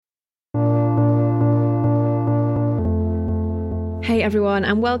Hey everyone,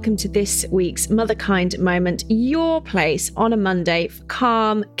 and welcome to this week's Motherkind Moment, your place on a Monday for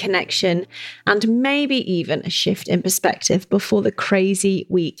calm, connection, and maybe even a shift in perspective before the crazy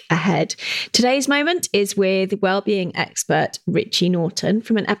week ahead. Today's moment is with wellbeing expert Richie Norton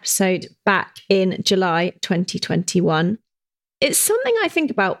from an episode back in July 2021. It's something I think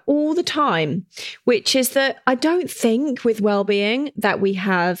about all the time, which is that I don't think with well-being that we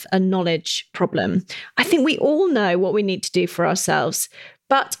have a knowledge problem. I think we all know what we need to do for ourselves,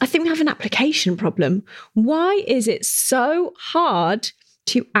 but I think we have an application problem. Why is it so hard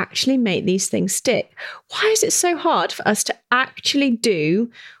to actually make these things stick? Why is it so hard for us to actually do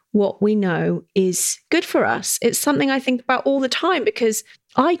what we know is good for us? It's something I think about all the time because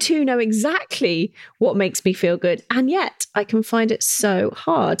I too know exactly what makes me feel good, and yet I can find it so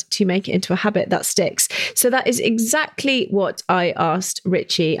hard to make it into a habit that sticks. So that is exactly what I asked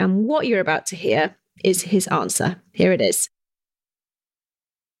Richie, and what you're about to hear is his answer. Here it is.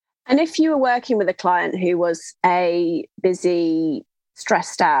 And if you were working with a client who was a busy,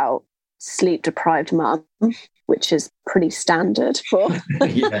 stressed out, sleep-deprived mum, which is pretty standard for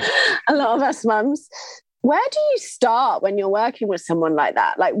a lot of us mums, where do you start when you're working with someone like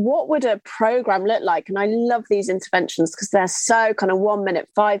that? Like, what would a program look like? And I love these interventions because they're so kind of 1 minute,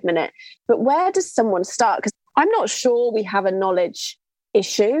 5 minute. But where does someone start? Because I'm not sure we have a knowledge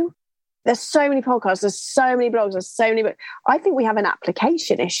issue. There's so many podcasts, there's so many blogs, there's so many books. I think we have an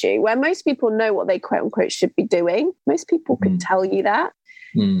application issue where most people know what they quote unquote should be doing. Most people could tell you that.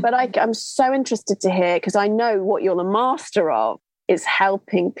 But I'm so interested to hear, because I know what you're the master of is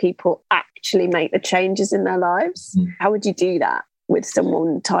helping people actually make the changes in their lives. How would you do that with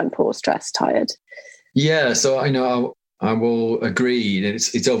someone time poor, stressed, tired? Yeah, so I will agree that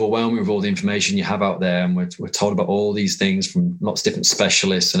it's overwhelming with all the information you have out there, and we're told about all these things from lots of different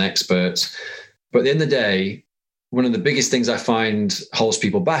specialists and experts. But at the end of the day, one of the biggest things I find holds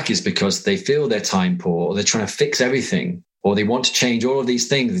people back is because they feel they're time poor, or they're trying to fix everything, or they want to change all of these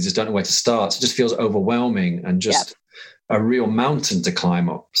things. They just don't know where to start. So it just feels overwhelming and just a real mountain to climb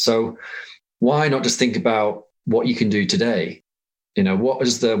up. So why not just think about what you can do today? You know, what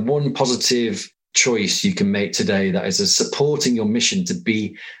is the one positive choice you can make today that is supporting your mission to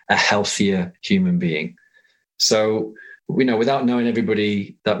be a healthier human being? So, without knowing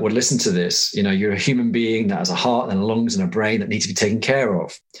everybody that would listen to this, you're a human being that has a heart and lungs and a brain that need to be taken care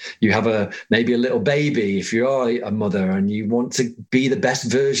of. You have maybe a little baby if you are a mother, and you want to be the best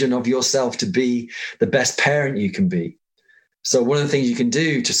version of yourself, to be the best parent you can be. So one of the things you can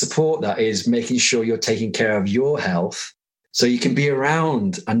do to support that is making sure you're taking care of your health so you can be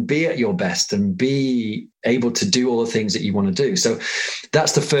around and be at your best and be able to do all the things that you want to do. So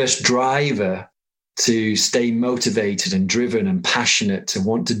that's the first driver to stay motivated and driven and passionate to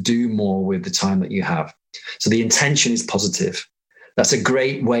want to do more with the time that you have. So the intention is positive. That's a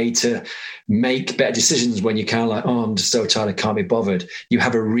great way to make better decisions when you're kind of like, oh, I'm just so tired, I can't be bothered. You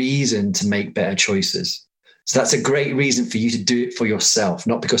have a reason to make better choices. So that's a great reason for you to do it for yourself,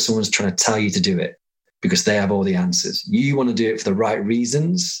 not because someone's trying to tell you to do it, because they have all the answers. You want to do it for the right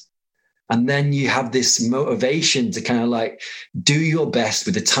reasons. And then you have this motivation to kind of like do your best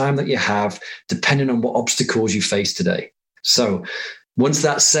with the time that you have, depending on what obstacles you face today. So once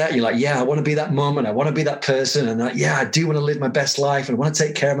that's set, you're like, yeah, I want to be that mom, and I want to be that person. And I do want to live my best life, and I want to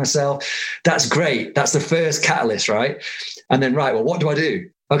take care of myself. That's great. That's the first catalyst, right? And then, right, well, what do I do?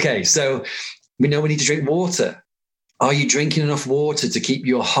 Okay, so we know we need to drink water. Are you drinking enough water to keep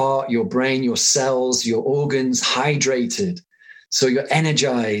your heart, your brain, your cells, your organs hydrated? So you're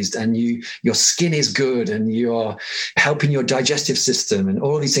energized and your skin is good and you're helping your digestive system and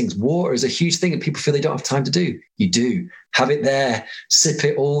all of these things. Water is a huge thing that people feel they don't have time to do. You do. Have it there, sip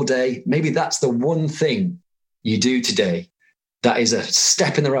it all day. Maybe that's the one thing you do today that is a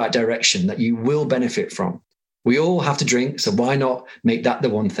step in the right direction that you will benefit from. We all have to drink, so why not make that the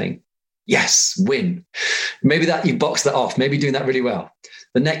one thing? Yes, win. Maybe that you box that off, maybe doing that really well.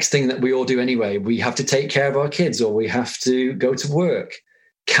 The next thing that we all do anyway, we have to take care of our kids or we have to go to work.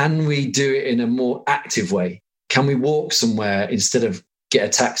 Can we do it in a more active way? Can we walk somewhere instead of get a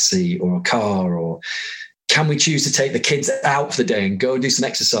taxi or a car? Or can we choose to take the kids out for the day and go and do some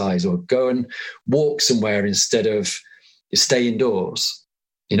exercise, or go and walk somewhere instead of stay indoors?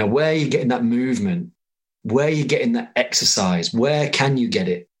 Where are you getting that movement? Where are you getting that exercise? Where can you get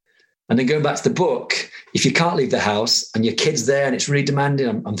it? And then going back to the book, if you can't leave the house and your kid's there and it's really demanding,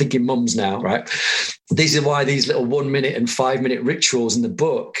 I'm thinking mums now, right? These are why these little 1 minute and 5 minute rituals in the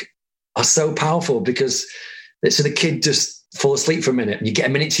book are so powerful, because so the kid just fall asleep for a minute and you get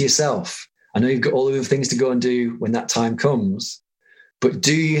a minute to yourself. I know you've got all the other things to go and do when that time comes, but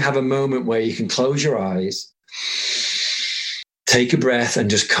do you have a moment where you can close your eyes, Take a breath and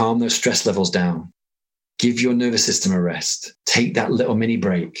just calm those stress levels down. Give your nervous system a rest. Take that little mini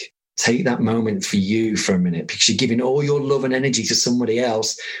break. Take that moment for you for a minute, because you're giving all your love and energy to somebody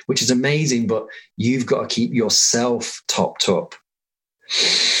else, which is amazing, but you've got to keep yourself topped up.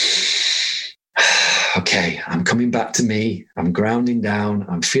 Okay, I'm coming back to me. I'm grounding down.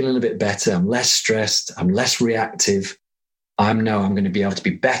 I'm feeling a bit better. I'm less stressed. I'm less reactive. I know I'm going to be able to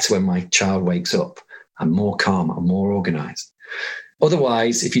be better when my child wakes up. I'm more calm. I'm more organized.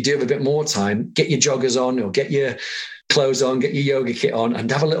 Otherwise, if you do have a bit more time, get your joggers on or get your clothes on, get your yoga kit on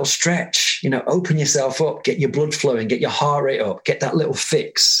and have a little stretch. Open yourself up, get your blood flowing, get your heart rate up, get that little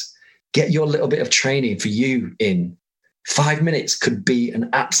fix, get your little bit of training for you in. 5 minutes could be an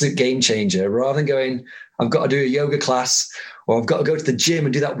absolute game changer, rather than going, I've got to do a yoga class, or I've got to go to the gym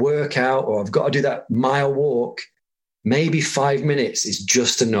and do that workout, or I've got to do that mile walk. Maybe 5 minutes is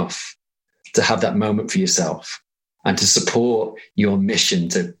just enough to have that moment for yourself and to support your mission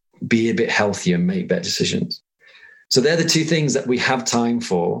to be a bit healthier and make better decisions. So they're the two things that we have time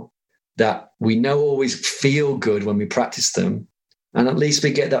for, that we know always feel good when we practice them. And at least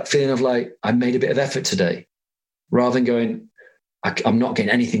we get that feeling of like, I made a bit of effort today, rather than going, I'm not getting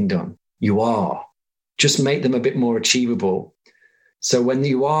anything done. You are. Just make them a bit more achievable. So when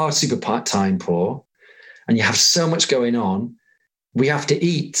you are super time poor and you have so much going on, we have to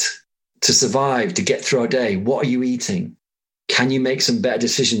eat to survive, to get through our day. What are you eating? Can you make some better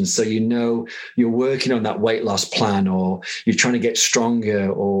decisions so you're working on that weight loss plan, or you're trying to get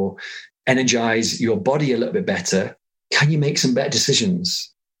stronger or energize your body a little bit better? Can you make some better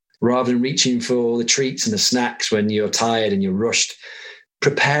decisions rather than reaching for the treats and the snacks when you're tired and you're rushed?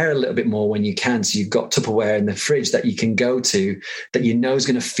 Prepare a little bit more when you can, so you've got Tupperware in the fridge that you can go to that you know is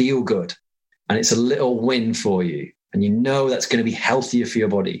going to feel good, and it's a little win for you, and you know that's going to be healthier for your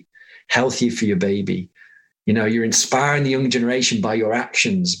body, healthier for your baby. You're inspiring the young generation by your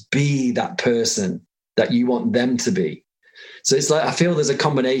actions. Be that person that you want them to be. So it's like, I feel there's a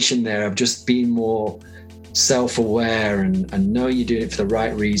combination there of just being more self-aware and knowing you're doing it for the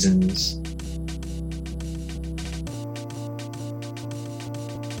right reasons.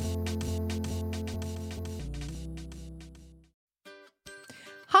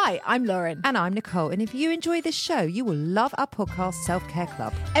 Hi, I'm Lauren. And I'm Nicole. And if you enjoy this show, you will love our podcast, Self-Care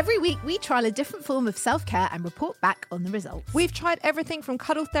Club. Every week, we trial a different form of self-care and report back on the results. We've tried everything from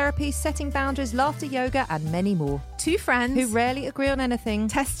cuddle therapy, setting boundaries, laughter yoga, and many more. Two friends who rarely agree on anything,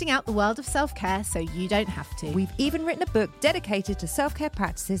 testing out the world of self-care so you don't have to. We've even written a book dedicated to self-care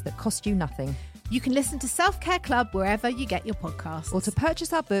practices that cost you nothing. You can listen to Self-Care Club wherever you get your podcasts. Or to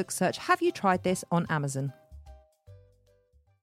purchase our book, search Have You Tried This on Amazon.